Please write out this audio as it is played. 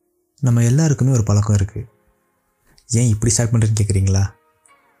நம்ம எல்லாருக்குமே ஒரு பழக்கம் இருக்குது. ஏன் இப்படி ஸ்டார்ட் பண்ணுறேன்னு கேட்குறீங்களா?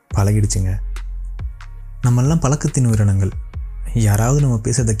 பழகிடுச்சுங்க. நம்மெல்லாம் பழக்கத்தின் உயிரினங்கள். யாராவது நம்ம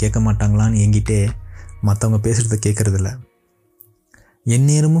பேசுகிறத கேட்க மாட்டாங்களான்னு என்கிட்டே மற்றவங்க பேசுகிறத கேட்குறதில்ல.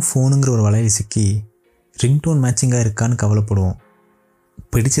 எந்நேரமும் ஃபோனுங்கிற ஒரு வலையில் சிக்கி ரிங்டோன் மேட்சிங்காக இருக்கான்னு கவலைப்படுவோம்.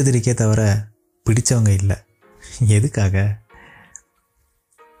 பிடிச்சது இருக்கே தவிர பிடிச்சவங்க இல்லை. எதுக்காக?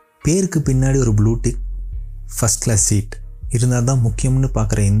 பேருக்கு பின்னாடி ஒரு ப்ளூடிக், ஃபஸ்ட் கிளாஸ் சீட் இருந்தால் தான் முக்கியம்னு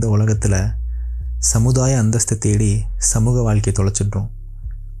பார்க்குற இந்த உலகத்தில் சமுதாய அந்தஸ்தை தேடி சமூக வாழ்க்கையை தொலைச்சிட்றோம்.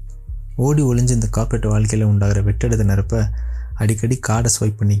 ஓடி ஒளிஞ்சு இந்த கார்ப்பரேட் வாழ்க்கையில் உண்டாகிற வெட்டெடுத்த நிரப்ப அடிக்கடி கார்டை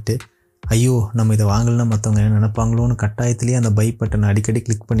ஸ்வைப் பண்ணிக்கிட்டு, ஐயோ நம்ம இதை வாங்கலைன்னா மற்றவங்க என்ன நினைப்பாங்களோன்னு கட்டாயத்திலேயே அந்த பை பட்டனை அடிக்கடி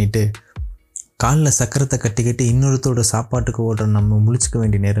கிளிக் பண்ணிவிட்டு காலில் சக்கரத்தை கட்டிக்கிட்டு இன்னொருத்தரோட சாப்பாட்டுக்கு ஓடுற நம்ம முழிச்சிக்க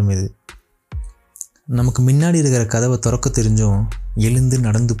வேண்டிய நேரம் இது. நமக்கு முன்னாடி இருக்கிற கதவை திறக்க தெரிஞ்சும் எழுந்து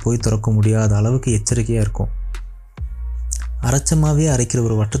நடந்து போய் திறக்க முடியாத அளவுக்கு எச்சரிக்கையாக இருக்கும். அரைச்சமாகவே அரைக்கிற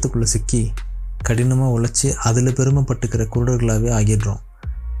ஒரு வட்டத்துக்குள்ளே சிக்கி கடினமாக உழைச்சி அதில் பெருமைப்பட்டுக்கிற குருடர்களாகவே ஆகிடுறோம்.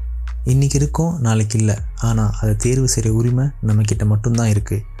 இன்றைக்கி இருக்கோம், நாளைக்கு இல்லை. ஆனால் அதை தேர்வு செய்கிற உரிமை நம்மக்கிட்ட மட்டும்தான்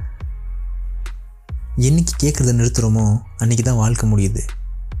இருக்குது. என்றைக்கு கேட்குறத நிறுத்துகிறோமோ அன்றைக்கி தான் வாழ்க்கை முடியுது.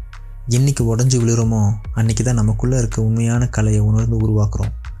 என்றைக்கு உடஞ்சி விழுகிறோமோ அன்றைக்கி தான் நமக்குள்ளே இருக்க உண்மையான கலையை உணர்ந்து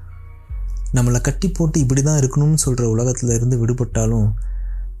உருவாக்குறோம். நம்மளை கட்டி போட்டு இப்படி தான் இருக்கணும்னு சொல்கிற உலகத்தில் இருந்து விடுபட்டாலும்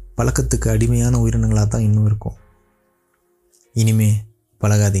பழக்கத்துக்கு அடிமையான உயிரினங்களாக தான் இன்னும் இருக்கும். இனிமே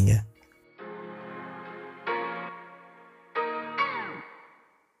பழகாதீங்க.